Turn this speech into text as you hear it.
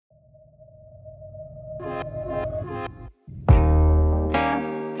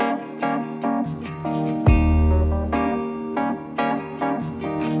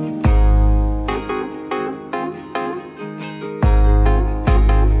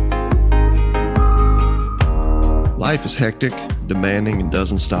Life is hectic, demanding, and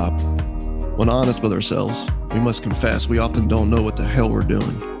doesn't stop. When honest with ourselves, we must confess we often don't know what the hell we're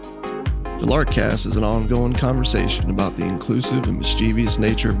doing. The Larkcast is an ongoing conversation about the inclusive and mischievous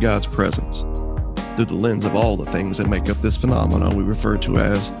nature of God's presence through the lens of all the things that make up this phenomenon we refer to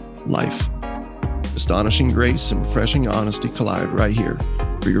as life. Astonishing grace and refreshing honesty collide right here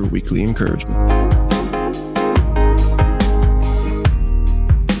for your weekly encouragement.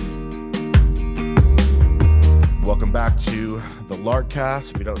 Welcome back to the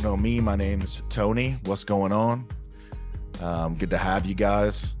Larkcast. If you don't know me, my name's Tony. What's going on? Good to have you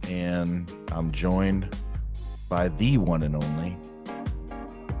guys, and I'm joined by the one and only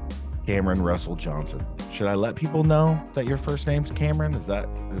Cameron Russell Johnson. Should I let people know that your first name's Cameron? Is that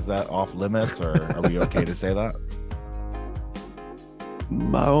off limits, or are we okay to say that?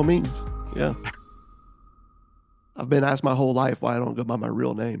 By all means, yeah. I've been asked my whole life why I don't go by my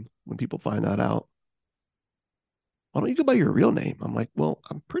real name when people find that out. Why don't you go by your real name? I'm like, well,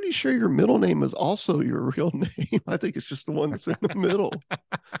 I'm pretty sure your middle name is also your real name. I think it's just the one that's in the middle.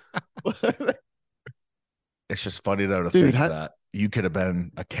 It's just funny though to Dude, think that you could have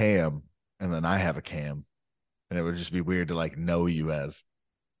been a Cam and then I have a Cam, and it would just be weird to like know you as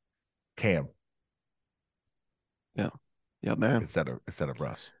Cam. Yeah, man. Instead of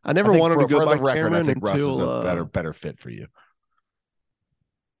Russ. I never wanted to go for by the record, Cameron I think Russ is until a better fit for you.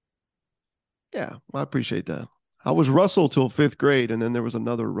 Yeah, well, I appreciate that. I was Russell till fifth grade, and then there was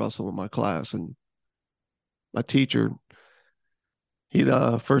another Russell in my class, and my teacher, he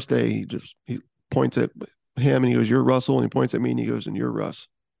the first day he points at him and he goes, "You're Russell," and he points at me and he goes, "And you're Russ."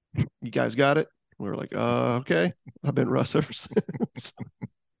 You guys got it? We were like, okay. I've been Russ ever since.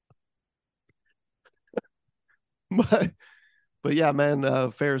 but yeah,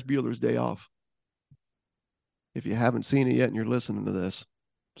 man, Ferris Bueller's Day Off. If you haven't seen it yet and you're listening to this,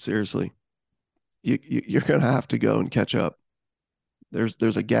 seriously, you're gonna have to go and catch up.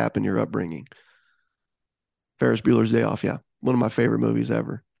 There's a gap in your upbringing. Ferris Bueller's Day Off, yeah, one of my favorite movies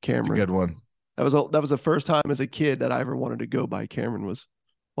ever. Cameron, Good one. That was the first time as a kid that I ever wanted to go by Cameron, was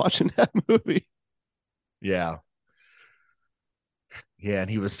watching that movie. Yeah, and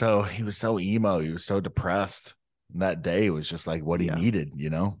he was so emo. He was so depressed. And that day was just like what he needed, you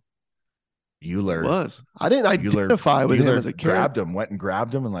know. Euler I didn't identify with him as a character. Went and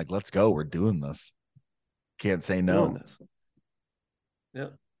grabbed him and like, let's go. We're doing this. Can't say no. Yeah.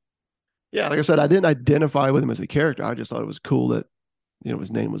 Yeah, like I said, I didn't identify with him as a character. I just thought it was cool that,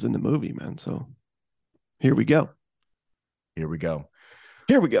 his name was in the movie, man. So here we go.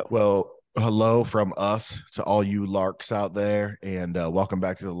 Well, hello from us to all you larks out there, and welcome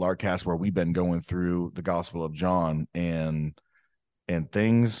back to the Larkcast, where we've been going through the Gospel of John, and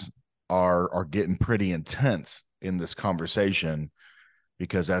things are getting pretty intense in this conversation,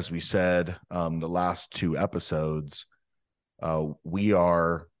 because as we said, the last two episodes, we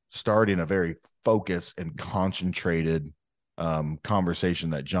are starting a very focused and concentrated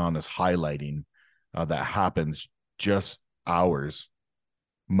conversation that John is highlighting, that happens just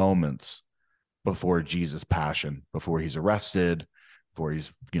moments before Jesus' passion, before he's arrested, before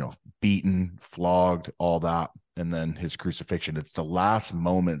he's beaten, flogged, all that, and then his crucifixion. It's the last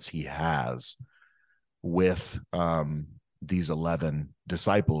moments he has with these 11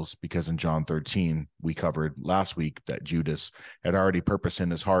 disciples, because in John 13 we covered last week that Judas had already purposed in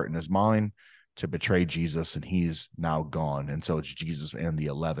his heart and his mind to betray Jesus, and he's now gone. And so it's Jesus and the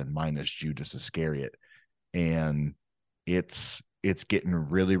 11 minus Judas Iscariot, and it's getting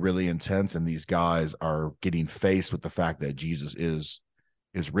really, really intense, and these guys are getting faced with the fact that Jesus is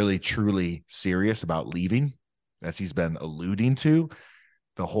really truly serious about leaving, as he's been alluding to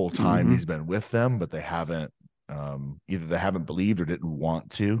the whole time he's been with them, but they haven't either they haven't believed or didn't want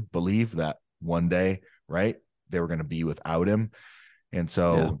to believe that one day, right, they were going to be without him. And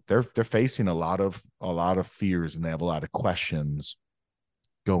so they're facing a lot of fears, and they have a lot of questions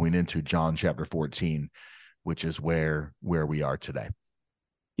going into John chapter 14, which is where we are today.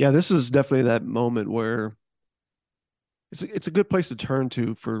 Yeah, this is definitely that moment where it's a good place to turn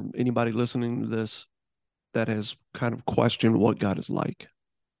to for anybody listening to this that has kind of questioned what God is like.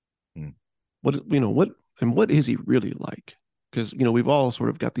 What is he really like? Because we've all sort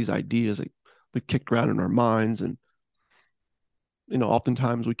of got these ideas that we've kicked around in our minds, and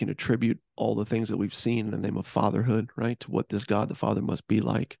oftentimes we can attribute all the things that we've seen in the name of fatherhood, right, to what this God the Father must be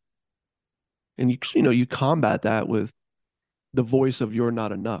like. And you combat that with the voice of "you're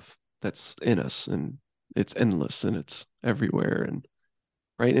not enough" that's in us, and it's endless and it's everywhere, and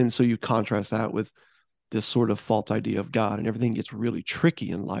right. And so you contrast that with this sort of false idea of God, and everything gets really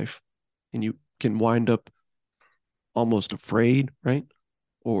tricky in life, and you can wind up almost afraid, right?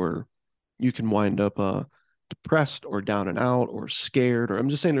 Or you can wind up depressed or down and out or scared, or I'm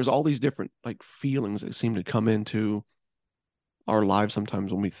just saying there's all these different like feelings that seem to come into our lives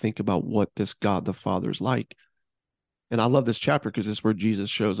sometimes when we think about what this God the Father is like. And I love this chapter because this is where Jesus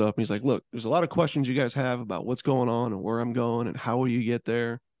shows up and he's like, look, there's a lot of questions you guys have about what's going on and where I'm going and how will you get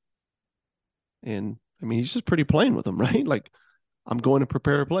there. And I mean, he's just pretty plain with them, right? Like, I'm going to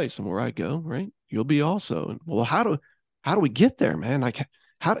prepare a place, and where I go, right, you'll be also. And well, how do we get there, man? Like,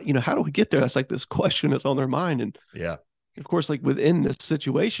 how do we get there? That's like this question that's on their mind. And Yeah. of course, like within this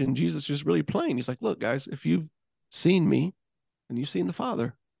situation, Jesus is just really plain. He's like, look, guys, if you've seen me and you've seen the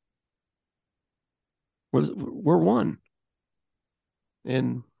Father, we're one.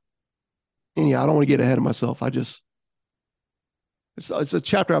 And yeah, I don't want to get ahead of myself. It's a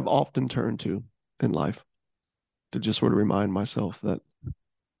chapter I've often turned to in life to just sort of remind myself that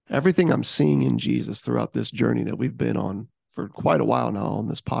everything I'm seeing in Jesus throughout this journey that we've been on for quite a while now on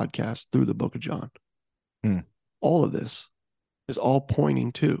this podcast through the book of John, all of this is all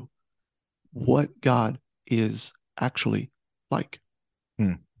pointing to what God is actually like.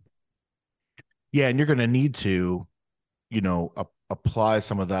 Yeah. And you're going to need to, apply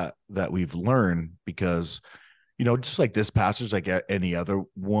some of that we've learned because, just like this passage, like any other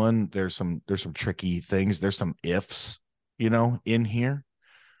one, there's some tricky things. There's some ifs, in here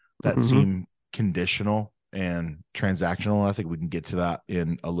that seem conditional and transactional. I think we can get to that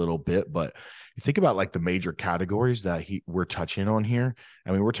in a little bit, but you think about like the major categories that we're touching on here.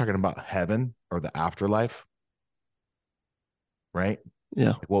 I mean, we're talking about heaven or the afterlife, right?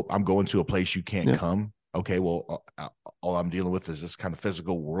 Yeah. Like, well, I'm going to a place you can't come. Okay, well, all I'm dealing with is this kind of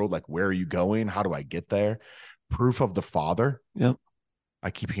physical world. Like, where are you going? How do I get there? Proof of the Father. Yep.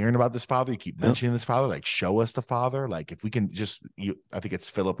 I keep hearing about this Father. You keep mentioning this Father. Like, show us the Father. Like, if we can just, I think it's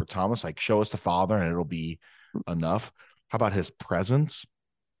Philip or Thomas. Like, show us the Father, and it'll be enough. How about His presence?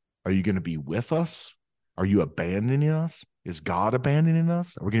 Are you going to be with us? Are you abandoning us? Is God abandoning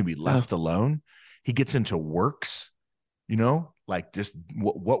us? Are we going to be left alone? He gets into works. Like just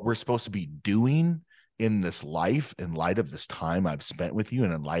what we're supposed to be doing in this life in light of this time I've spent with you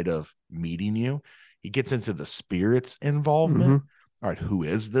and in light of meeting you. He gets into the Spirit's involvement. All right, who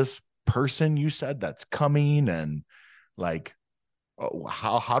is this person you said that's coming? And like,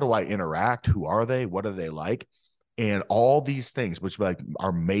 how do I interact? Who are they? What are they like? And all these things, which like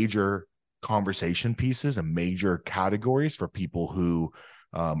are major conversation pieces and major categories for people who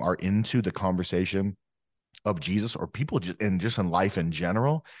are into the conversation of Jesus or people just in life in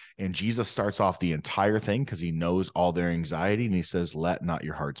general. And Jesus starts off the entire thing because he knows all their anxiety. And he says, let not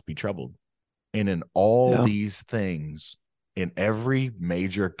your hearts be troubled. And in all these things, in every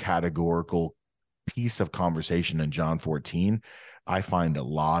major categorical piece of conversation in John 14, I find a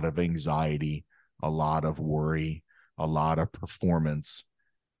lot of anxiety, a lot of worry, a lot of performance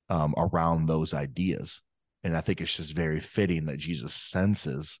around those ideas. And I think it's just very fitting that Jesus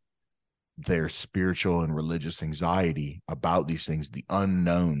senses their spiritual and religious anxiety about these things, the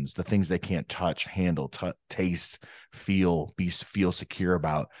unknowns, the things they can't touch, handle, taste, feel secure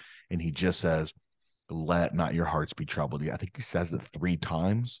about. And he just says, let not your hearts be troubled. I think he says it 3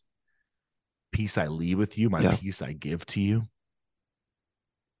 times. Peace I leave with you, my peace I give to you.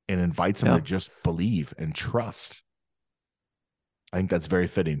 And invites them to just believe and trust. I think that's very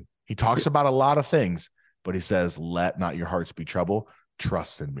fitting. He talks about a lot of things, but he says, let not your hearts be troubled.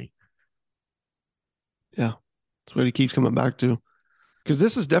 Trust in me. Yeah. That's what he keeps coming back to. Because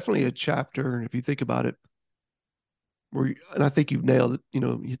this is definitely a chapter, if you think about it, and I think you've nailed it,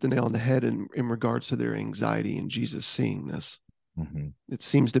 you hit the nail on the head in regards to their anxiety and Jesus seeing this. It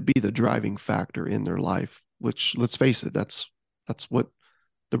seems to be the driving factor in their life, which, let's face it, that's what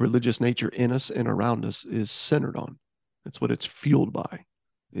the religious nature in us and around us is centered on. It's what it's fueled by,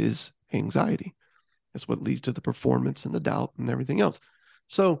 is anxiety. That's what leads to the performance and the doubt and everything else.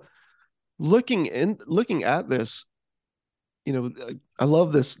 So looking at this, I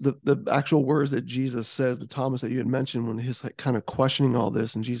love this, the actual words that Jesus says to Thomas that you had mentioned when he's like kind of questioning all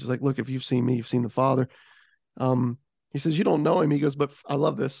this. And Jesus is like, look, if you've seen me, you've seen the Father. He says, you don't know him. He goes, but I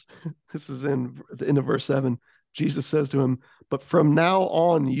love this. This is in the end of verse 7. Jesus says to him, but from now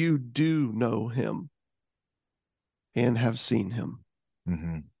on, you do know him and have seen him.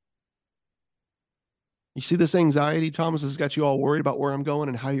 You see this anxiety, Thomas, has got you all worried about where I'm going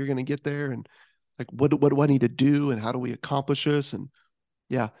and how you're going to get there. And like, what do I need to do? And how do we accomplish this? And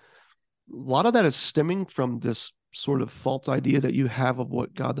yeah, a lot of that is stemming from this sort of false idea that you have of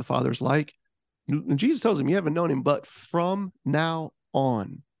what God the Father is like. And Jesus tells him, you haven't known him, but from now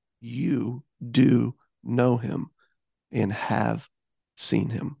on, you do know him and have seen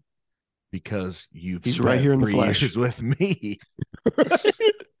him. Because he's right here in the flesh years with me.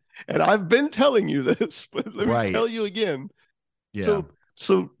 And I've been telling you this, but let me Right. tell you again. Yeah.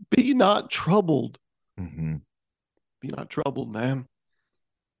 So be not troubled. Mm-hmm. Be not troubled, man.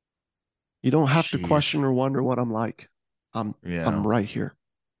 You don't have to Sheesh. question or wonder what I'm like. I'm Yeah. right here.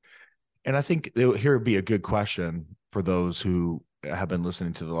 And I think here would be a good question for those who have been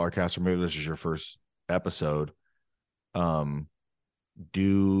listening to the Larkcast, or maybe this is your first episode.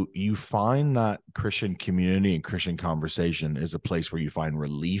 Do you find that Christian community and Christian conversation is a place where you find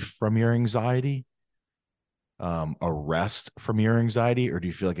relief from your anxiety, a rest from your anxiety, or do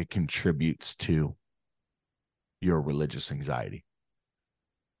you feel like it contributes to your religious anxiety?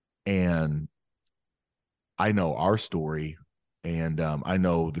 And I know our story, and I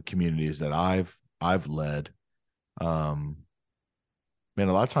know the communities that I've led. Man,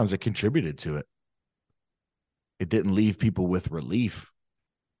 a lot of times it contributed to it. It didn't leave people with relief,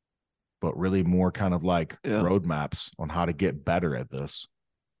 but really more kind of like roadmaps on how to get better at this.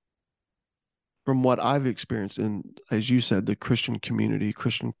 From what I've experienced in, as you said, the Christian community,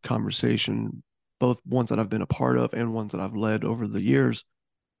 Christian conversation, both ones that I've been a part of and ones that I've led over the years,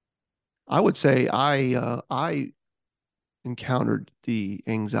 I would say I encountered the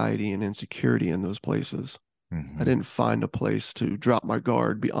anxiety and insecurity in those places. Mm-hmm. I didn't find a place to drop my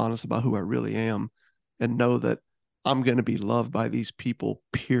guard, be honest about who I really am, and know that I'm going to be loved by these people,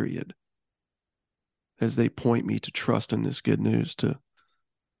 period, as they point me to trust in this good news, to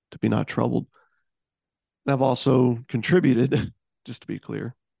be not troubled. And I've also contributed, just to be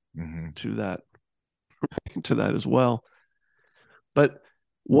clear, to that as well. But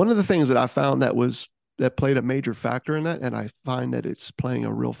one of the things that I found that played a major factor in that, and I find that it's playing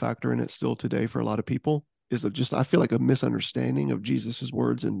a real factor in it still today for a lot of people, is just, I feel like, a misunderstanding of Jesus's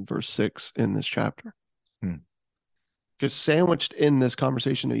words in verse 6 in this chapter. Because sandwiched in this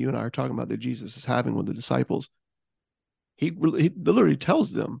conversation that you and I are talking about that Jesus is having with the disciples, he literally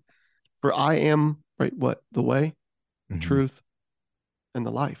tells them, for I am, right, what? The way, the truth, and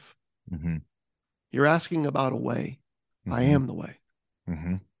the life. You're asking about a way. I am the way.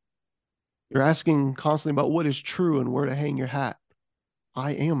 You're asking constantly about what is true and where to hang your hat.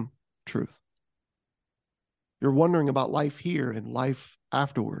 I am truth. You're wondering about life here and life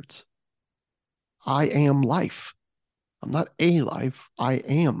afterwards. I am life. I'm not a life. I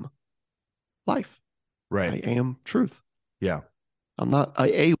am life. Right. I am truth. Yeah. I'm not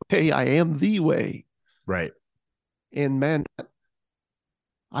a way. I am the way. Right. And man,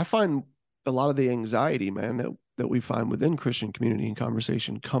 I find a lot of the anxiety, man, that we find within Christian community and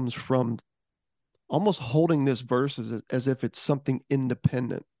conversation comes from almost holding this verse as if it's something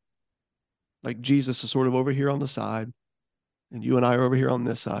independent. Like Jesus is sort of over here on the side, and you and I are over here on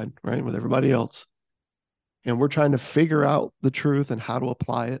this side, right, with everybody else. And we're trying to figure out the truth and how to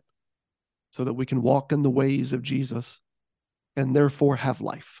apply it so that we can walk in the ways of Jesus and therefore have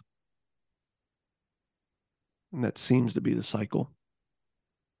life. And that seems to be the cycle.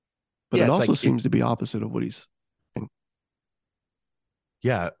 But it also seems to be opposite of what he's saying.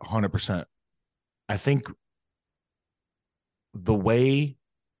 Yeah, 100%. I think the way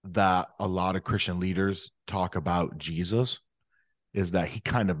that a lot of Christian leaders talk about Jesus is that he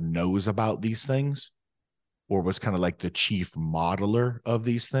kind of knows about these things, or was kind of like the chief modeler of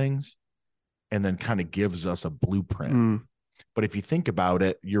these things, and then kind of gives us a blueprint. But if you think about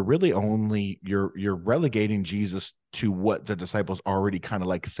it, you're really only you're relegating Jesus to what the disciples already kind of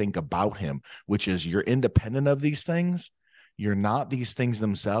like think about him, which is you're independent of these things. You're not these things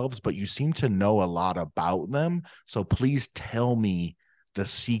themselves, but you seem to know a lot about them. So please tell me the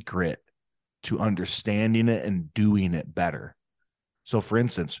secret to understanding it and doing it better. So for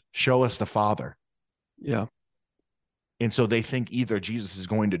instance, show us the Father. Yeah. And so they think either Jesus is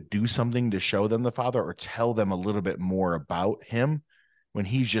going to do something to show them the Father or tell them a little bit more about him, when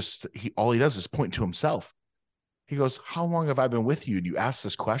all he does is point to himself. He goes, how long have I been with you? And you ask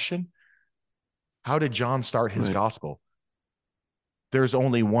this question. How did John start his gospel? There's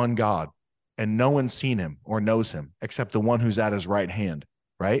only one God, and no one's seen him or knows him except the one who's at his right hand,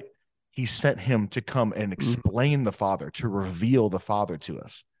 right? He sent him to come and explain the Father, to reveal the Father to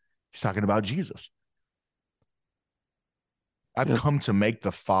us. He's talking about Jesus. I've come to make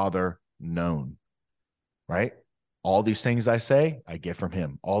the Father known, right? All these things I say, I get from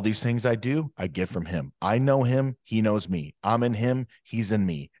him. All these things I do, I get from him. I know him. He knows me. I'm in him. He's in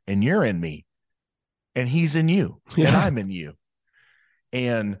me. And you're in me. And he's in you. Yeah. And I'm in you.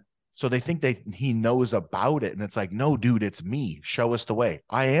 And so they think he knows about it. And it's like, no, dude, it's me. Show us the way.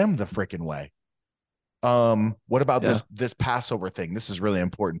 I am the freaking way. What about this Passover thing? This is really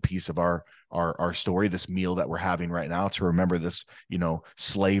important piece of our story, this meal that we're having right now, to remember this,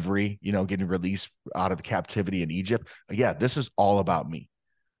 slavery, getting released out of the captivity in Egypt. Yeah, this is all about me.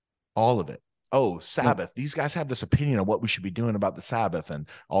 All of it. Oh, Sabbath. These guys have this opinion of what we should be doing about the Sabbath and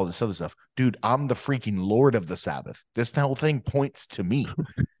all this other stuff. Dude, I'm the freaking Lord of the Sabbath. This whole thing points to me.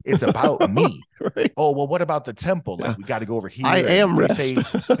 It's about me. Right. Oh, well, what about the temple? Yeah. Like, we got to go over here. I am they rest. say,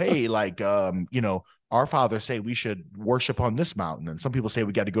 hey, like, our fathers say we should worship on this mountain. And some people say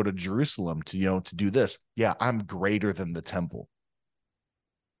we got to go to Jerusalem to do this. Yeah, I'm greater than the temple.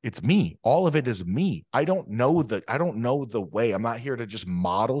 It's me. All of it is me. I don't know the way. I'm not here to just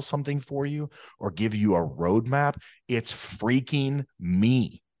model something for you or give you a roadmap. It's freaking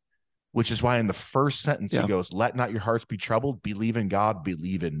me. Which is why in the first sentence he goes, let not your hearts be troubled. Believe in God,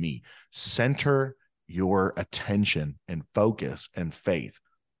 believe in me. Center your attention and focus and faith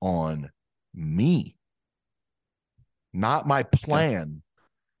on me. Not my plan,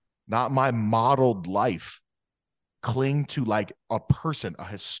 not my modeled life. Cling to like a person, a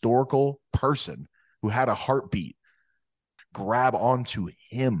historical person who had a heartbeat. Grab onto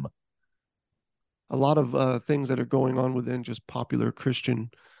him. A lot of things that are going on within just popular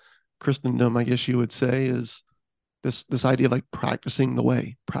Christendom, I guess you would say, is this idea of like practicing the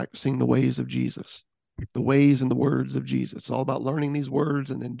ways of Jesus, the ways and the words of Jesus. It's all about learning these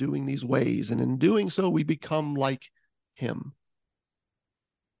words and then doing these ways. And in doing so, we become like him.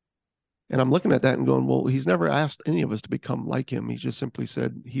 And I'm looking at that and going, well, he's never asked any of us to become like him. He just simply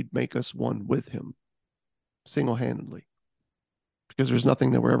said he'd make us one with him single-handedly, because there's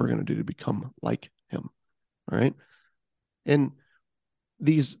nothing that we're ever going to do to become like him. All right. And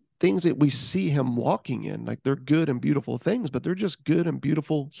these things that we see him walking in, like, they're good and beautiful things, but they're just good and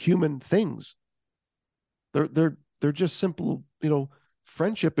beautiful human things. They're just simple,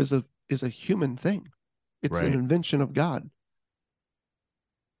 friendship is a human thing. It's an invention of God.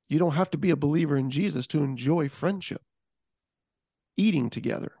 You don't have to be a believer in Jesus to enjoy friendship. Eating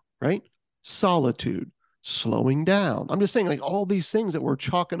together, right? Solitude, slowing down. I'm just saying, like, all these things that we're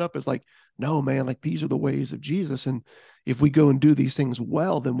chalking up as like, no, man, like, these are the ways of Jesus. And if we go and do these things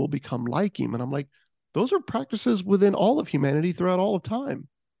well, then we'll become like him. And I'm like, those are practices within all of humanity throughout all of time.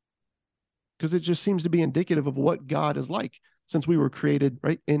 Because it just seems to be indicative of what God is like, since we were created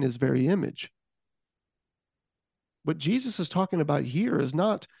right in his very image. What Jesus is talking about here is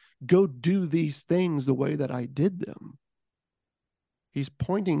not go do these things the way that I did them. He's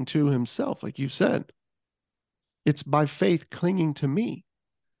pointing to himself, like you said. It's by faith clinging to me.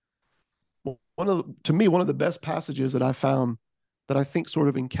 One of the best passages that I found that I think sort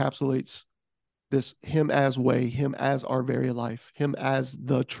of encapsulates this him as way, him as our very life, him as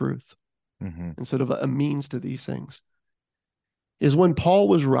the truth, instead of a means to these things, is when Paul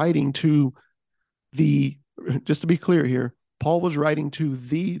was writing to just to be clear here, Paul was writing to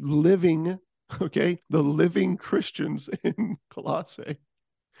the living Christians in Colossae.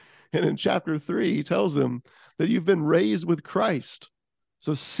 And in chapter 3, he tells them that you've been raised with Christ.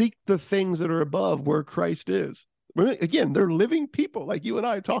 So seek the things that are above where Christ is. Again, they're living people like you and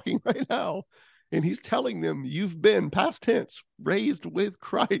I talking right now. And he's telling them you've been, past tense, raised with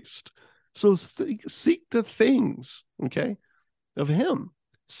Christ. So seek the things, of him.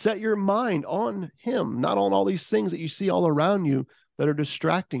 Set your mind on him, not on all these things that you see all around you that are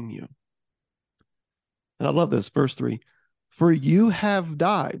distracting you. And I love this, verse 3. For you have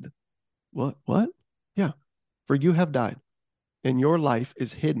died. What? Yeah. For you have died, and your life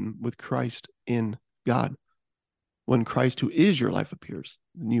is hidden with Christ in God. When Christ, who is your life, appears,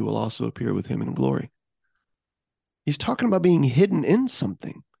 then you will also appear with him in glory. He's talking about being hidden in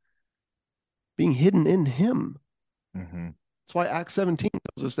something, being hidden in him. That's why Acts 17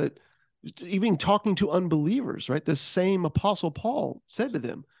 tells us that, even talking to unbelievers, right? The same Apostle Paul said to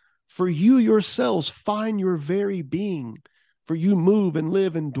them, for you yourselves find your very being, for you move and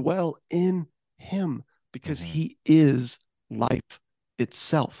live and dwell in him, because he is life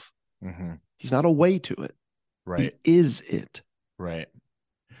itself. He's not a way to it. Right. He is it. Right.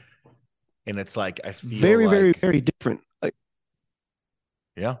 And it's like, I feel very, very, very different.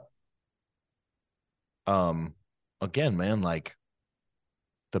 Yeah. Again, man, like,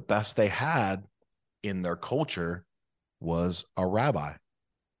 the best they had in their culture was a rabbi,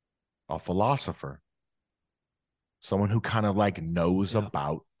 a philosopher, someone who kind of like knows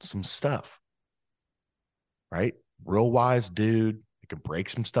about some stuff, right? Real wise dude. He can break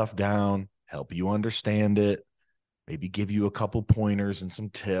some stuff down, help you understand it, maybe give you a couple pointers and some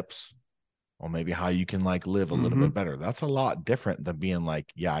tips on maybe how you can like live a little bit better. That's a lot different than being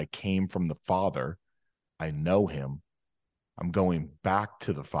like, yeah, I came from the Father. I know him. I'm going back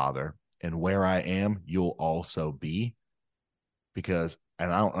to the Father, and where I am, you'll also be. Because,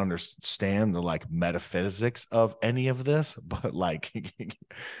 and I don't understand the like metaphysics of any of this, but like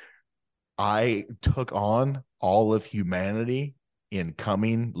I took on all of humanity in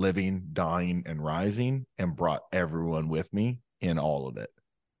coming, living, dying, and rising, and brought everyone with me in all of it.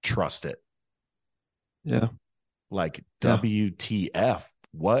 Trust it. Yeah. Like, Yeah. WTF?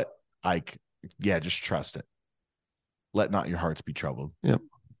 What? Like, yeah, just trust it. Let not your hearts be troubled. Yep.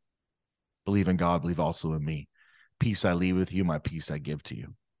 Believe in God, believe also in me. Peace I leave with you, my peace I give to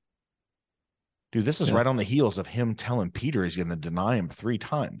you. Dude, this is right on the heels of him telling Peter he's going to deny him 3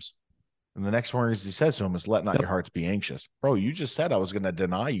 times. And the next words he says to him is, let not your hearts be anxious. Bro, you just said I was going to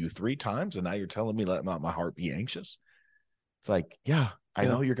deny you 3 times, and now you're telling me let not my heart be anxious. It's like, yeah, I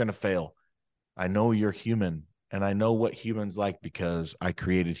know you're going to fail. I know you're human, and I know what humans like because I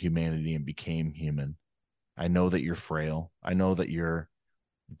created humanity and became human. I know that you're frail. I know that you're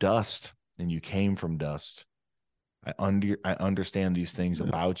dust and you came from dust. I understand these things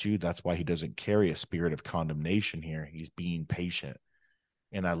about you. That's why he doesn't carry a spirit of condemnation here. He's being patient.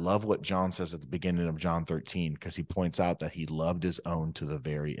 And I love what John says at the beginning of John 13, because he points out that he loved his own to the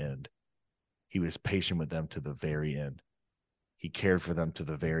very end. He was patient with them to the very end. He cared for them to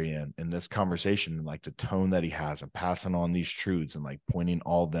the very end. And this conversation, like the tone that he has and passing on these truths and like pointing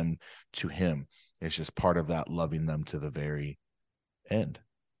all of them to him, is just part of that loving them to the very end.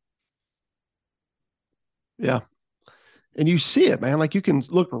 Yeah. And you see it, man. Like, you can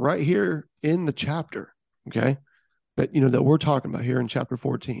look right here in the chapter, okay, that, that we're talking about here in chapter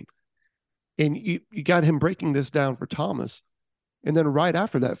 14. And you got him breaking this down for Thomas. And then right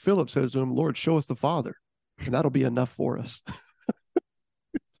after that, Philip says to him, Lord, show us the Father, and that'll be enough for us.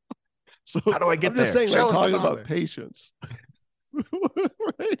 So how do I get I'm just there? saying, like, talking about patience.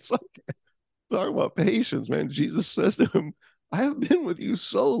 It's like talking about patience, man. Jesus says to him, I have been with you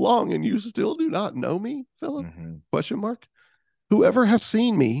so long and you still do not know me, Philip? Question mark. Whoever has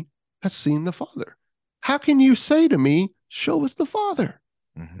seen me has seen the Father. How can you say to me, show us the Father?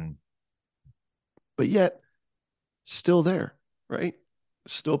 But yet, still there, right?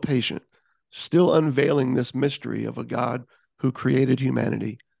 Still patient, still unveiling this mystery of a God who created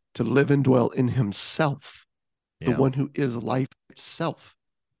humanity to live and dwell in himself, the one who is life itself,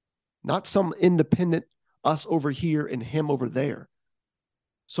 not some independent us over here and him over there.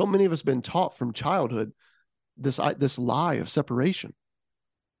 So many of us have been taught from childhood this lie of separation.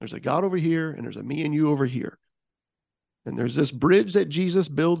 There's a God over here and there's a me and you over here. And there's this bridge that Jesus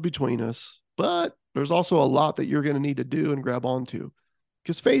builds between us, but there's also a lot that you're going to need to do and grab onto,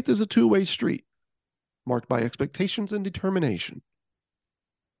 because faith is a two-way street marked by expectations and determination.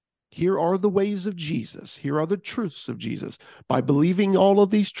 Here are the ways of Jesus. Here are the truths of Jesus. By believing all of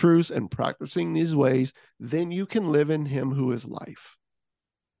these truths and practicing these ways, then you can live in him who is life.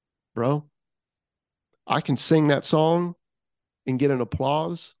 Bro, I can sing that song and get an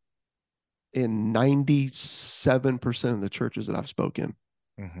applause in 97% of the churches that I've spoken.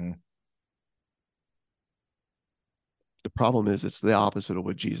 The problem is it's the opposite of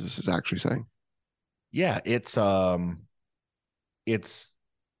what Jesus is actually saying. Yeah, it's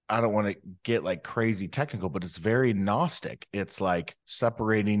I don't want to get like crazy technical, but it's very Gnostic. It's like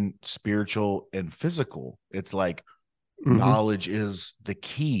separating spiritual and physical. It's like knowledge is the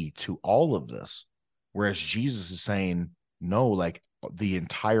key to all of this. Whereas Jesus is saying, no, like the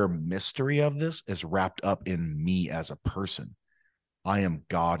entire mystery of this is wrapped up in me as a person. I am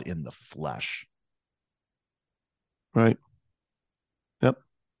God in the flesh. Right. Yep.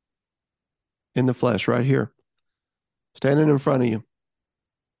 In the flesh, right here, standing in front of you.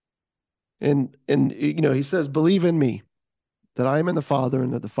 And he says, believe in me, that I am in the Father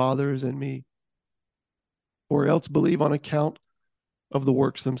and that the Father is in me, or else believe on account of the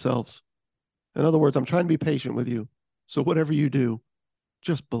works themselves. In other words, I'm trying to be patient with you. So whatever you do,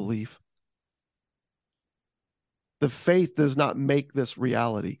 just believe. The faith does not make this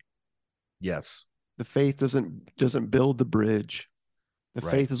reality. Yes. The faith doesn't build the bridge. The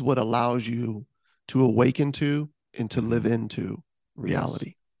faith is what allows you to awaken to and to live into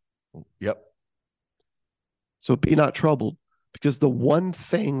reality. Yep. So be not troubled, because the one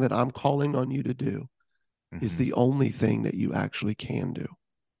thing that I'm calling on you to do is the only thing that you actually can do.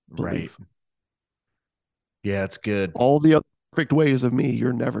 Believe. Right. Yeah, it's good. All the other perfect ways of me,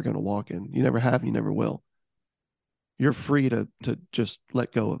 you're never going to walk in. You never have, you never will. You're free to just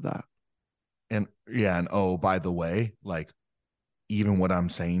let go of that. And yeah, and oh, by the way, like, even what I'm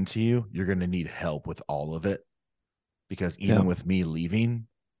saying to you, you're going to need help with all of it, because even with me leaving,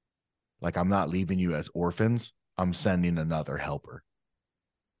 like, I'm not leaving you as orphans. I'm sending another helper.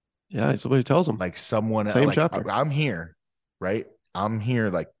 Yeah, that's what he tells them. Like someone, same like, chapter. I'm here, right? I'm here,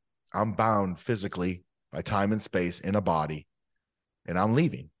 like I'm bound physically by time and space in a body, and I'm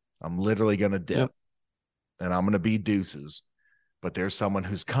leaving. I'm literally going to dip, and I'm going to be deuces. But there's someone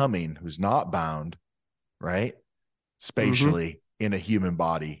who's coming who's not bound, right? Spatially in a human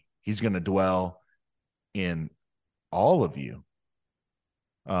body. He's going to dwell in all of you.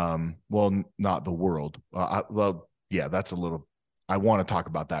 Well, not the world. Yeah, that's a little, I want to talk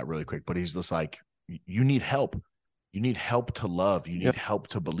about that really quick, but he's just like, you need help. You need help to love. You need help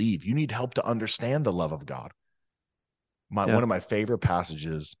to believe. You need help to understand the love of God. One of my favorite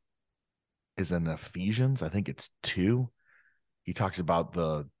passages is in Ephesians. I think it's 2. He talks about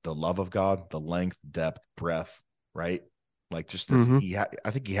the love of God, the length, depth, breadth, right? Like just this,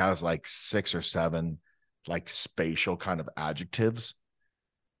 I think he has like 6 or 7 like spatial kind of adjectives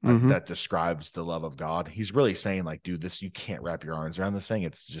that describes the love of God. He's really saying like, dude, this, you can't wrap your arms around this thing.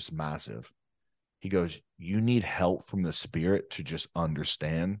 It's just massive. He goes, you need help from the Spirit to just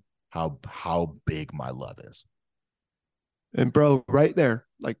understand how big my love is. And bro, right there,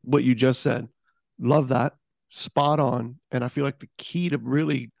 like what you just said, love that, spot on. And I feel like the key to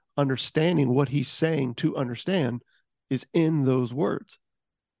really understanding what he's saying to understand is in those words.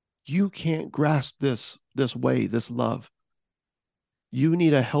 You can't grasp this way, this love. You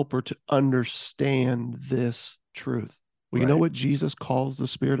need a helper to understand this truth. Well, you know what Jesus calls the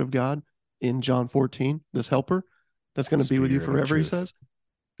Spirit of God in John 14, this helper that's going to be with you forever, he says?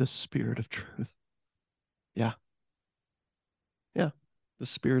 The Spirit of truth. Yeah. Yeah. The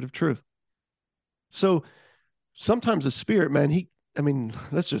Spirit of truth. So sometimes the Spirit, man,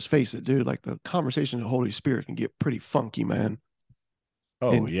 let's just face it, dude. Like the conversation of the Holy Spirit can get pretty funky, man.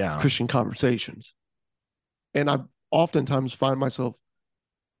 Oh, yeah. Christian conversations. And I oftentimes find myself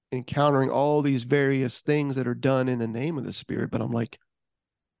encountering all these various things that are done in the name of the Spirit, but I'm like,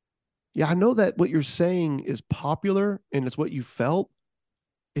 yeah, I know that what you're saying is popular and it's what you felt.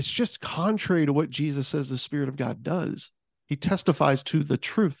 It's just contrary to what Jesus says the Spirit of God does. He testifies to the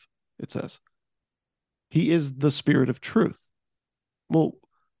truth, it says. He is the Spirit of truth. Well,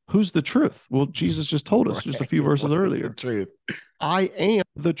 who's the truth? Well, Jesus just told us just a few verses earlier. The truth. I am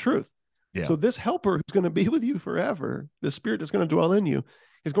the truth. Yeah. So this helper who's going to be with you forever, the Spirit that's going to dwell in you,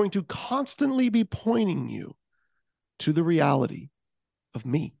 is going to constantly be pointing you to the reality of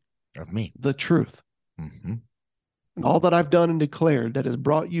me. Of me. The truth. And all that I've done and declared that has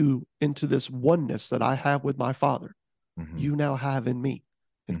brought you into this oneness that I have with my Father, you now have in me,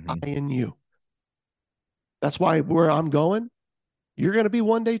 and I in you. That's why where I'm going, you're going to be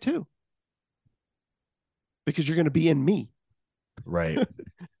one day too. Because you're going to be in me. Right.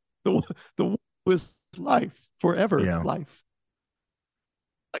 the was life, forever life.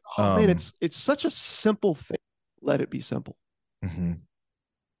 Like, oh man, it's such a simple thing. Let it be simple.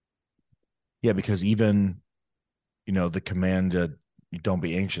 Yeah, because even, the command to don't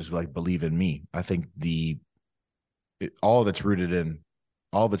be anxious, like believe in me. I think all that's rooted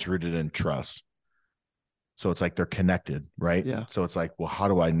in trust. So it's like they're connected, right? Yeah. So it's like, well, how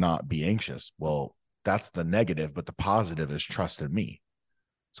do I not be anxious? Well, that's the negative, but the positive is trust in me.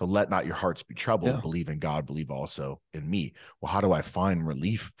 So let not your hearts be troubled. Yeah. Believe in God, believe also in me. Well, how do I find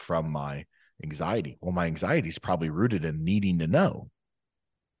relief from my anxiety? Well, my anxiety is probably rooted in needing to know,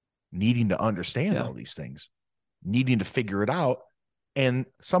 needing to understand all these things, needing to figure it out. And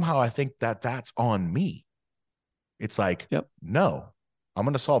somehow I think that that's on me. It's like, no, I'm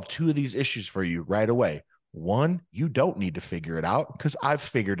going to solve 2 of these issues for you right away. 1, you don't need to figure it out because I've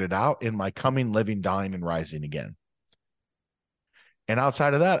figured it out in my coming, living, dying, and rising again. And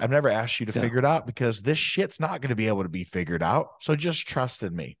outside of that, I've never asked you to figure it out because this shit's not going to be able to be figured out. So just trust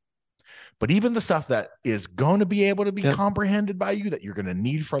in me. But even the stuff that is going to be able to be comprehended by you, that you're going to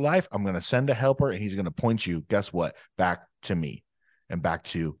need for life, I'm going to send a helper and he's going to point you, guess what? Back to me and back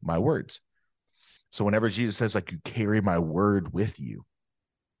to my words. So whenever Jesus says, like, you carry my word with you,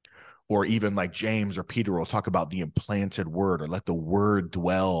 or even like James or Peter will talk about the implanted word, or let the word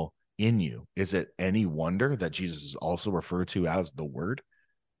dwell in you. Is it any wonder that Jesus is also referred to as the word?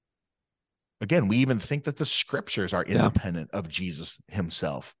 Again, we even think that the scriptures are independent of Jesus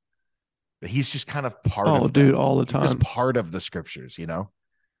himself. That he's just kind of part of them. All the time. He's part of the scriptures,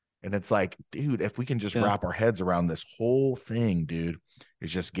 And it's like, dude, if we can just wrap our heads around this whole thing, dude,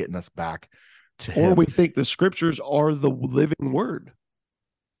 it's just getting us back to him. Or we think the scriptures are the living word.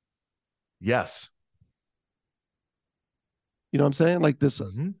 Yes. You know what I'm saying? Like this,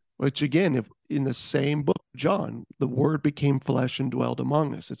 which again, if in the same book, John, the word became flesh and dwelled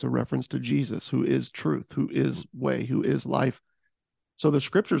among us. It's a reference to Jesus, who is truth, who is way, who is life. So the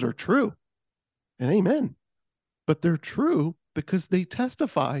scriptures are true. And amen. But they're true because they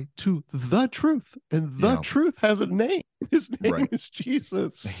testify to the truth. And the truth has a name. His name is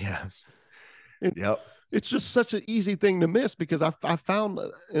Jesus. Yes. It's just such an easy thing to miss, because I found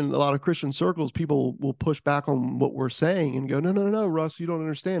in a lot of Christian circles, people will push back on what we're saying and go, no, Russ, you don't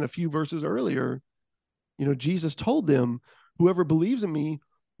understand. A few verses earlier, Jesus told them, Whoever believes in me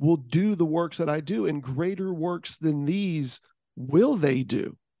will do the works that I do, and greater works than these will they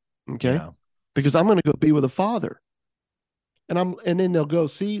do. Okay. Yeah. Because I'm going to go be with the Father. And then they'll go,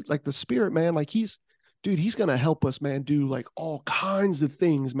 see, like the Spirit, man, like he's going to help us, man, do like all kinds of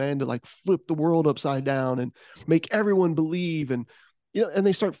things, man, to like flip the world upside down and make everyone believe. And, and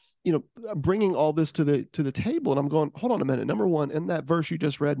they start, bringing all this to the table. And I'm going, hold on a minute. Number one, in that verse you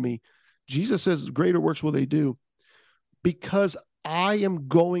just read me, Jesus says, greater works will they do because I am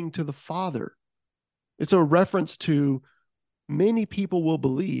going to the Father. It's a reference to many people will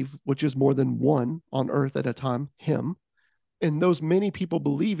believe, which is more than one on earth at a time, him. And those many people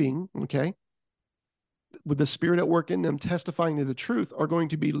believing, okay, with the Spirit at work in them, testifying to the truth, are going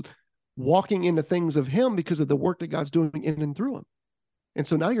to be walking into things of him because of the work that God's doing in and through him. And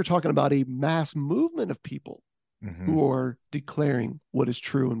so now you're talking about a mass movement of people who are declaring what is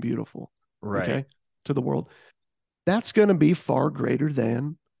true and beautiful, right, okay, to the world. That's going to be far greater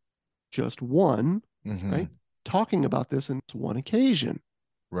than just one, right, talking about this in one occasion.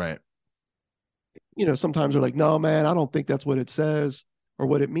 Right. Sometimes they're like, no, man, I don't think that's what it says or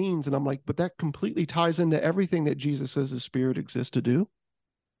what it means. And I'm like, but that completely ties into everything that Jesus says the Spirit exists to do.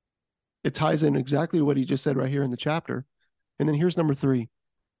 It ties in exactly what he just said right here in the chapter. And then here's number 3.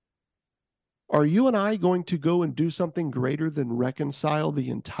 Are you and I going to go and do something greater than reconcile the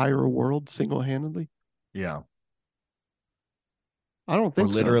entire world single-handedly? Yeah. I don't think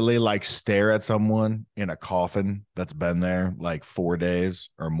or literally like stare at someone in a coffin that's been there like 4 days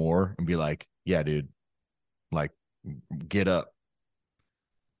or more and be like, yeah, dude, like get up.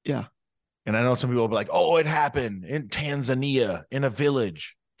 Yeah. And I know some people will be like, oh, it happened in Tanzania in a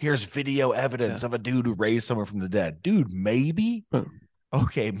village. Here's video evidence of a dude who raised someone from the dead. Dude, maybe.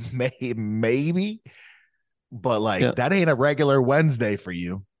 Okay, maybe. But like that ain't a regular Wednesday for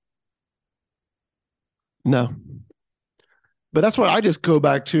you. No. But that's why I just go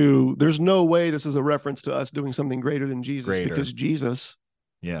back to, there's no way this is a reference to us doing something greater than Jesus, because Jesus,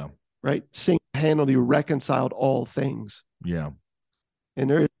 right, single-handedly reconciled all things. Yeah. And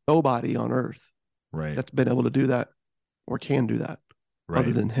there is nobody on earth that's been able to do that or can do that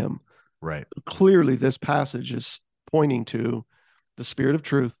other than him. Right. Clearly, this passage is pointing to the Spirit of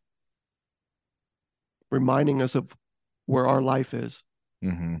truth, reminding us of where our life is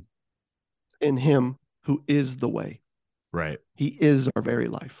in him who is the way. Right. He is our very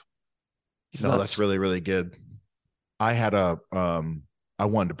life. That's really, really good. I had I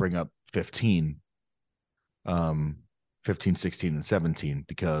wanted to bring up 15, 16, and 17,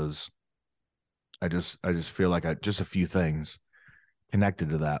 because I just feel like just a few things connected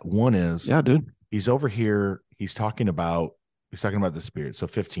to that. One is, he's over here. He's talking about the Spirit. So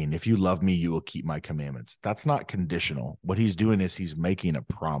 15, if you love me, you will keep my commandments. That's not conditional. What he's doing is he's making a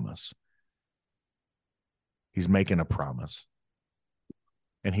promise. He's making a promise.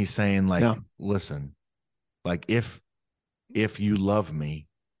 And he's saying, like, listen, like if you love me,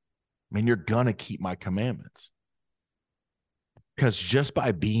 I mean, you're gonna keep my commandments. Because just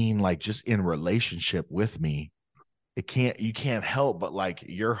by being like just in relationship with me, you can't help but like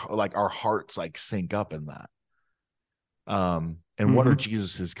our hearts like sync up in that. And what are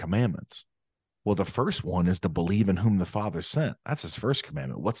Jesus's commandments? Well, the first one is to believe in whom the Father sent. That's his first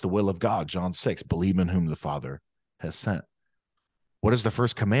commandment. What's the will of God? John 6, believe in whom the Father has sent. What is the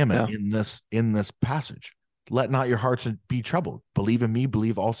first commandment in this passage? Let not your hearts be troubled. Believe in me,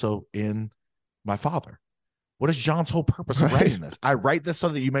 believe also in my Father. What is John's whole purpose of writing this? I write this so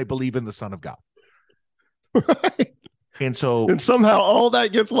that you may believe in the Son of God. Right. And somehow all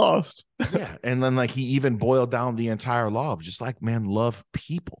that gets lost. Yeah. And then like he even boiled down the entire law of just like, man, love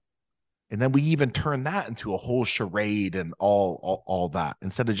people. And then we even turn that into a whole charade and all that,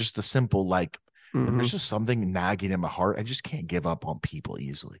 instead of just the simple, like, there's just something nagging in my heart. I just can't give up on people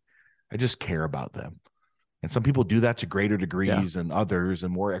easily. I just care about them. And some people do that to greater degrees and others,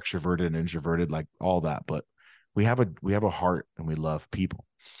 and more extroverted and introverted, like all that. But we have a heart and we love people.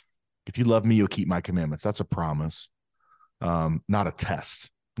 If you love me, you'll keep my commandments. That's a promise, not a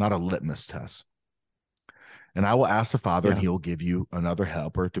test, not a litmus test. And I will ask the Father, and he will give you another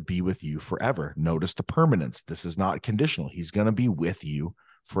helper to be with you forever. Notice the permanence. This is not conditional. He's going to be with you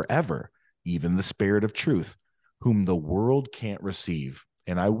forever, even the Spirit of truth, whom the world can't receive.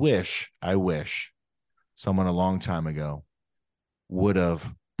 And I wish someone a long time ago would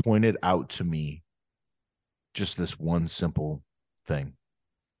have pointed out to me just this one simple thing.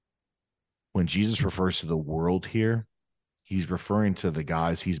 When Jesus refers to the world here, he's referring to the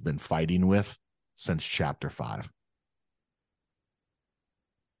guys he's been fighting with since chapter 5.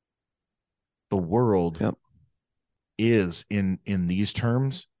 The world is in these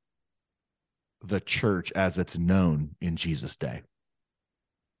terms the church as it's known in Jesus' day,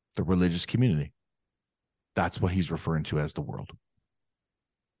 the religious community. That's what he's referring to as the world,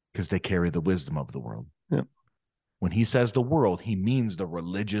 because they carry the wisdom of the world. Yeah. When he says the world, he means the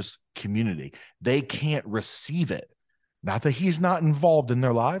religious community. They can't receive it. Not that he's not involved in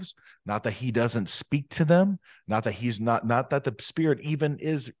their lives, not that he doesn't speak to them, not that the Spirit even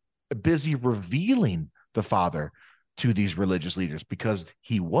is busy revealing the Father to these religious leaders, because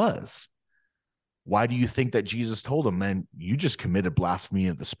he was. Why do you think that Jesus told him, man, you just committed blasphemy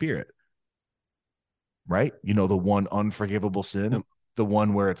of the Spirit? Right? You know, the one unforgivable sin. Yep. The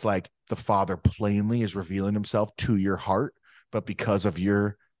one where it's like the Father plainly is revealing himself to your heart, but because of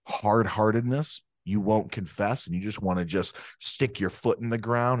your hard-heartedness, you won't confess, and you just want to just stick your foot in the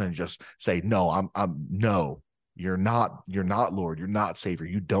ground and just say, no, no, you're not, Lord. You're not Savior.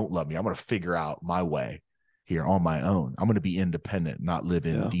 You don't love me. I'm going to figure out my way here on my own. I'm going to be independent, not live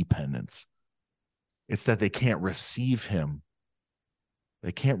in dependence. It's that they can't receive him.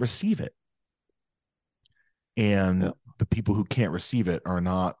 They can't receive it. And the people who can't receive it are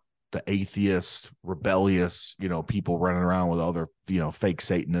not the atheist, rebellious, people running around with other, fake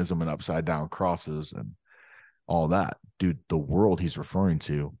Satanism and upside down crosses and all that. Dude, the world he's referring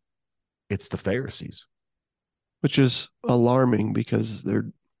to, it's the Pharisees. Which is alarming because they're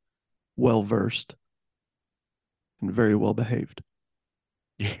well-versed and very well behaved.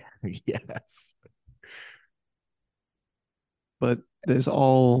 Yes. But there's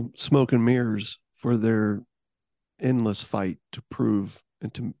all smoke and mirrors for their endless fight to prove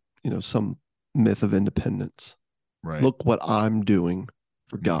into, some myth of independence. Right. Look what I'm doing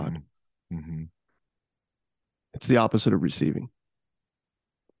for God. Mm-hmm. It's the opposite of receiving.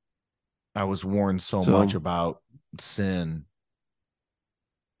 I was warned so much about sin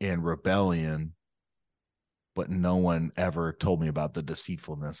and rebellion, but no one ever told me about the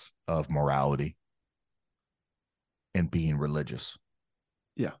deceitfulness of morality and being religious.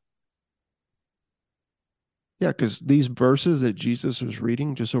 Yeah. Yeah, because these verses that Jesus was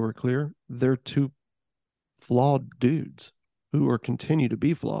reading, just so we're clear, they're two flawed dudes who are continue to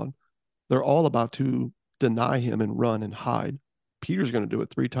be flawed. They're all about to deny him and run and hide. Peter's going to do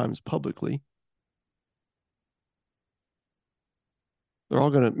it 3 times publicly. They're all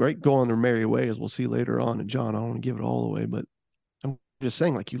going to go on their merry way, as we'll see later on in John. I don't want to give it all away, but I'm just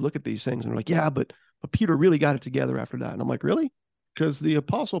saying, like, you look at these things and they're like, yeah, but Peter really got it together after that. And I'm like, really? Because the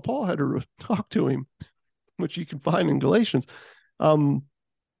Apostle Paul had to talk to him, which you can find in Galatians.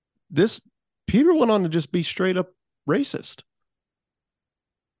 This Peter went on to just be straight up racist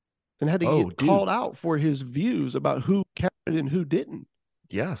and had to get called out for his views about who counted and who didn't.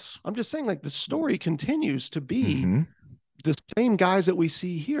 Yes. I'm just saying, like, the story continues to be the same guys that we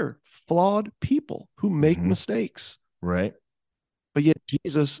see here, flawed people who make mistakes. Right. But yet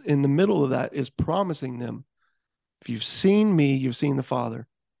Jesus, in the middle of that, is promising them, if you've seen me, you've seen the Father.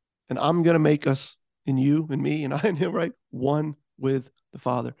 And I'm going to make us, in you and me and I and him, right, one with the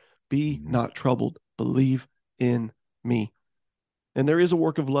Father. Be not troubled. Believe in me. And there is a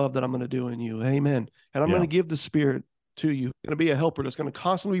work of love that I'm going to do in you. Amen. And I'm going to give the Spirit to you. I'm going to be a helper that's going to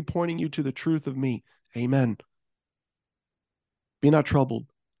constantly be pointing you to the truth of me. Amen. Be not troubled.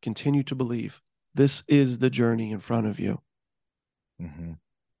 Continue to believe. This is the journey in front of you.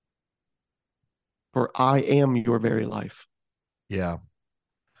 For I am your very life. Yeah.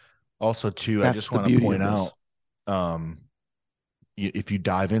 Also, too, I just want to point out, if you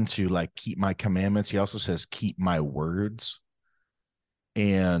dive into, like, keep my commandments, he also says, keep my words.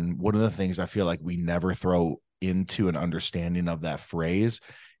 And one of the things I feel like we never throw into an understanding of that phrase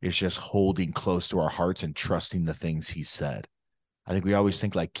is just holding close to our hearts and trusting the things he said. I think we always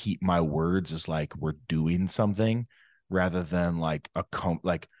think, like, keep my words is like we're doing something rather than like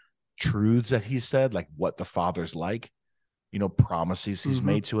like truths that he said, like what the Father's like, promises he's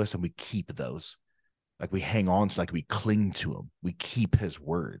made to us, and we keep those. Like, we hang on to, like, we cling to him. We keep his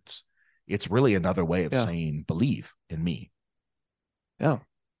words. It's really another way of saying, believe in me. Yeah.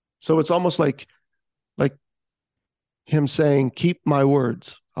 So it's almost like him saying, keep my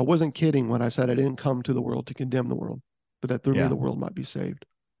words. I wasn't kidding when I said I didn't come to the world to condemn the world, but that through me the world might be saved.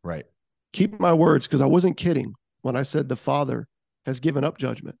 Right. Keep my words, because I wasn't kidding when I said the Father has given up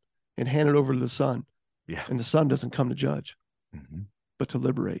judgment and handed over to the Son. Yeah. And the Son doesn't come to judge, but to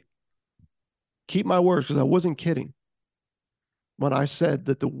liberate. Keep my words, because I wasn't kidding when I said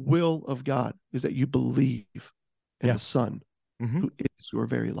that the will of God is that you believe in the Son, who is your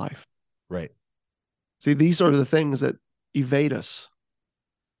very life. Right. See, these are the things that evade us,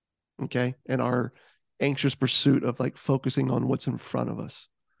 okay, and our anxious pursuit of, like, focusing on what's in front of us.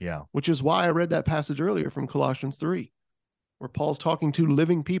 Yeah. Which is why I read that passage earlier from Colossians 3, where Paul's talking to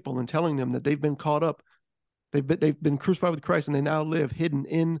living people and telling them that they've been caught up. They've been crucified with Christ and they now live hidden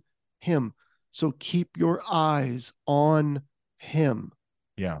in him. So keep your eyes on him.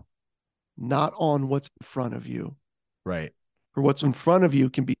 Yeah. Not on what's in front of you. Right. For what's in front of you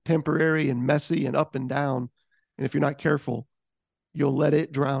can be temporary and messy and up and down. And if you're not careful, you'll let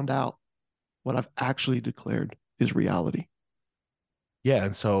it drown out what I've actually declared is reality. Yeah.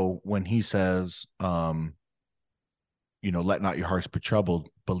 And so when he says, let not your hearts be troubled,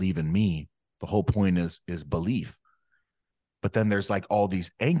 believe in me, the whole point is belief. But then there's like all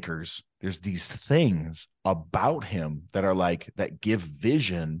these anchors, there's these things about him that are like, that give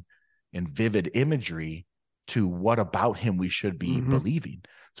vision and vivid imagery to what about him we should be believing.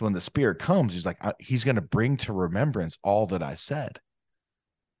 So when the Spirit comes, he's like, he's going to bring to remembrance all that I said.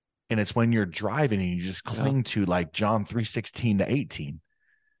 And it's when you're driving and you just cling to like John 3:16-18.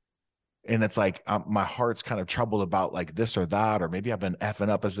 And it's like, my heart's kind of troubled about like this or that, or maybe I've been effing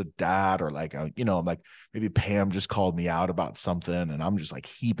up as a dad, or like, I'm like, maybe Pam just called me out about something and I'm just like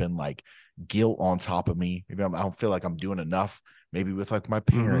heaping like guilt on top of me. Maybe I don't feel like I'm doing enough, maybe with like my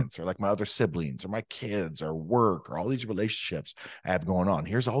parents or like my other siblings or my kids or work or all these relationships I have going on.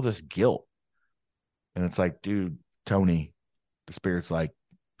 Here's all this guilt. And it's like, dude, Tony, the Spirit's like,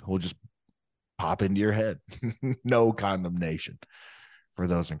 we'll just pop into your head. No condemnation for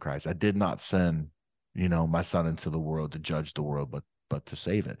those in Christ. I did not send, my son into the world to judge the world, but to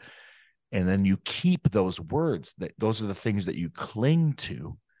save it. And then you keep those words, that those are the things that you cling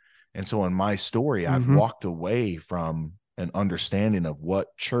to. And so in my story, I've walked away from an understanding of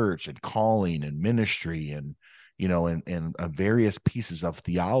what church and calling and ministry and, and various pieces of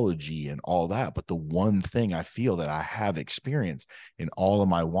theology and all that. But the one thing I feel that I have experienced in all of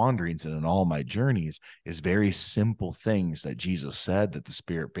my wanderings and in all my journeys is very simple things that Jesus said that the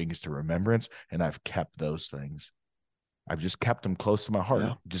Spirit brings to remembrance. And I've kept those things. I've just kept them close to my heart.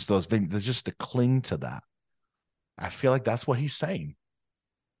 Yeah. Just those things, just to cling to that. I feel like that's what he's saying.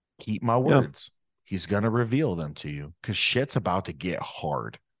 Keep my words. Yeah. He's going to reveal them to you because shit's about to get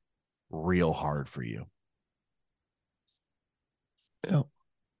hard, real hard for you. Yeah.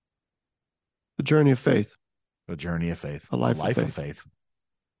 The journey of faith. A journey of faith. A life of faith.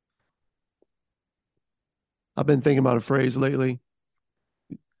 I've been thinking about a phrase lately.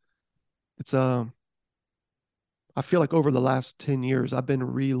 It's I feel like over the last 10 years, I've been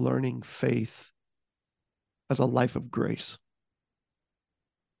relearning faith as a life of grace.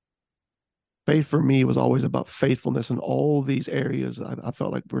 Faith for me was always about faithfulness in all these areas I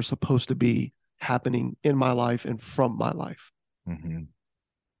felt like were supposed to be happening in my life and from my life.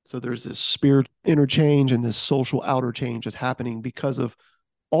 So there's this spirit interchange and this social outer change that's happening because of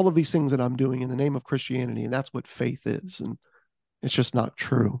all of these things that I'm doing in the name of Christianity. And that's what faith is. And it's just not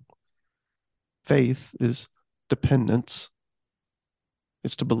true. Faith is dependence.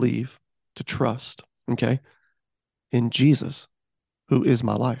 It's to believe, to trust, okay, in Jesus, who is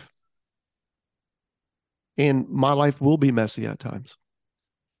my life. And my life will be messy at times.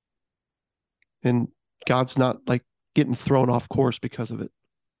 And God's not like getting thrown off course because of it.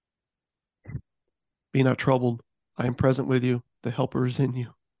 Be not troubled. I am present with you. The helper is in you.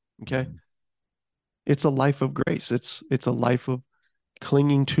 Okay. It's a life of grace. It's a life of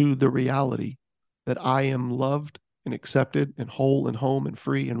clinging to the reality that I am loved and accepted and whole and home and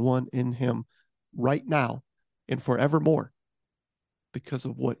free and one in him right now and forevermore because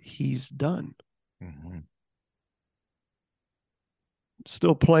of what he's done.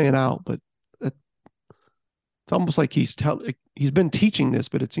 Still playing out, but it's almost like he's been teaching this,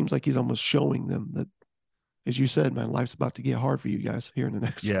 but it seems like he's almost showing them that, as you said, man, life's about to get hard for you guys here in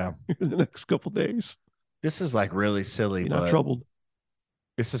the next couple of days. This is like really silly, but not troubled.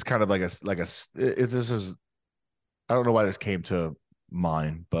 This is kind of like this is, I don't know why this came to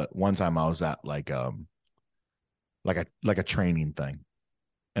mind, but one time I was at like a training thing.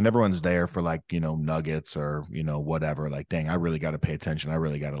 And everyone's there for like, nuggets or, whatever. Like, dang, I really got to pay attention. I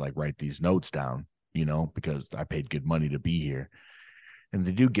really got to like write these notes down, because I paid good money to be here. And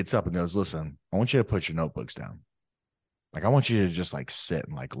the dude gets up and goes, listen, I want you to put your notebooks down. Like, I want you to just like sit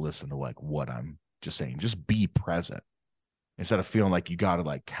and like listen to like what I'm just saying. Just be present instead of feeling like you got to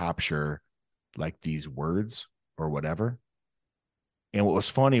like capture like these words or whatever. And what was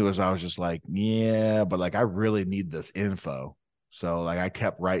funny was I was just like, yeah, but like, I really need this info. So like I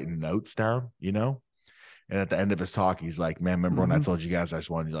kept writing notes down, and at the end of his talk, he's like, man, remember when I told you guys I just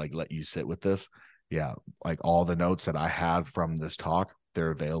wanted to like let you sit with this? Yeah. Like all the notes that I had from this talk,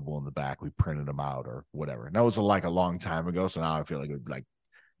 they're available in the back. We printed them out or whatever. And that was like a long time ago. So now I feel like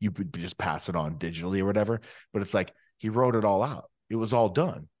you could just pass it on digitally or whatever. But it's like he wrote it all out. It was all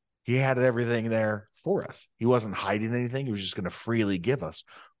done. He had everything there for us. He wasn't hiding anything. He was just going to freely give us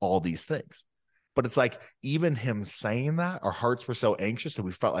all these things. But it's like, even him saying that, our hearts were so anxious that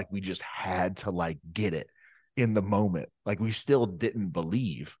we felt like we just had to like get it in the moment. Like we still didn't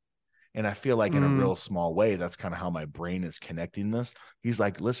believe. And I feel like in a real small way, that's kind of how my brain is connecting this. He's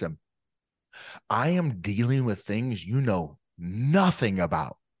like, listen, I am dealing with things you know nothing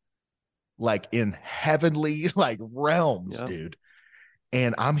about, like in heavenly like realms, dude.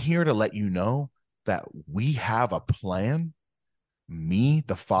 And I'm here to let you know that we have a plan, me,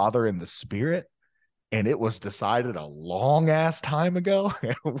 the Father, and the Spirit. And it was decided a long ass time ago.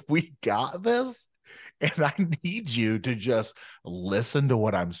 And we got this. And I need you to just listen to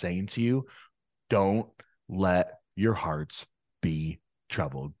what I'm saying to you. Don't let your hearts be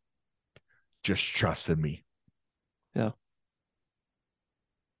troubled. Just trust in me. Yeah.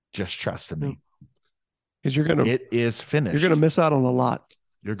 Just trust in me. Because it is finished. You're gonna miss out on a lot.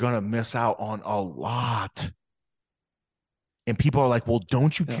 You're gonna miss out on a lot. And people are like, well,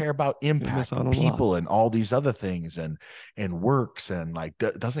 don't you care about impact and people and all these other things and works and like,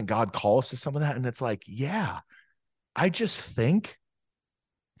 doesn't God call us to some of that? And it's like, yeah, I just think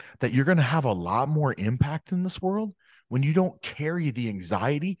that you're going to have a lot more impact in this world when you don't carry the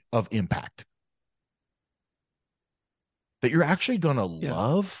anxiety of impact. That you're actually going to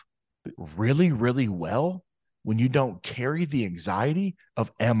love really, really well when you don't carry the anxiety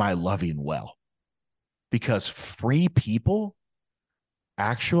of, am I loving well? Because free people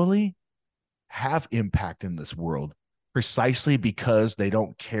actually have impact in this world precisely because they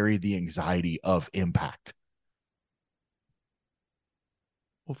don't carry the anxiety of impact.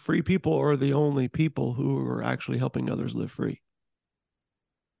 Well, free people are the only people who are actually helping others live free.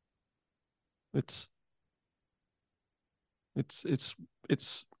 It's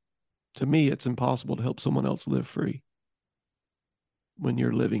to me, it's impossible to help someone else live free when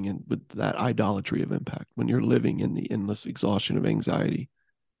you're living in with that idolatry of impact, when you're living in the endless exhaustion of anxiety.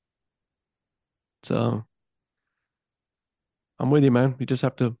 So I'm with you, man. You just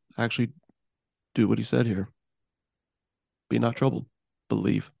have to actually do what he said here. Be not troubled.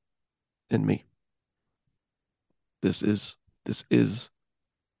 Believe in me. This is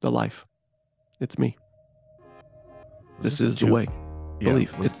the life. It's me. This is the way.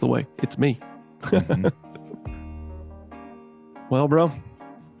 Believe. It's the way. It's me. Mm-hmm. Well, bro,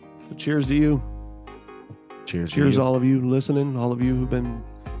 cheers to you. Cheers to all of you listening, all of you who've been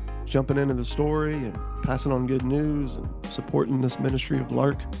jumping into the story and passing on good news and supporting this ministry of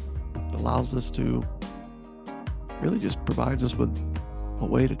Lark. It allows us to really just provides us with a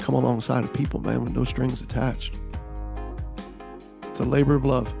way to come alongside of people, man, with no strings attached. It's a labor of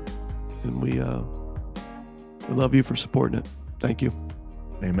love, and we love you for supporting it. Thank you.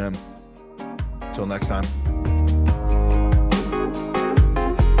 Amen. Till next time.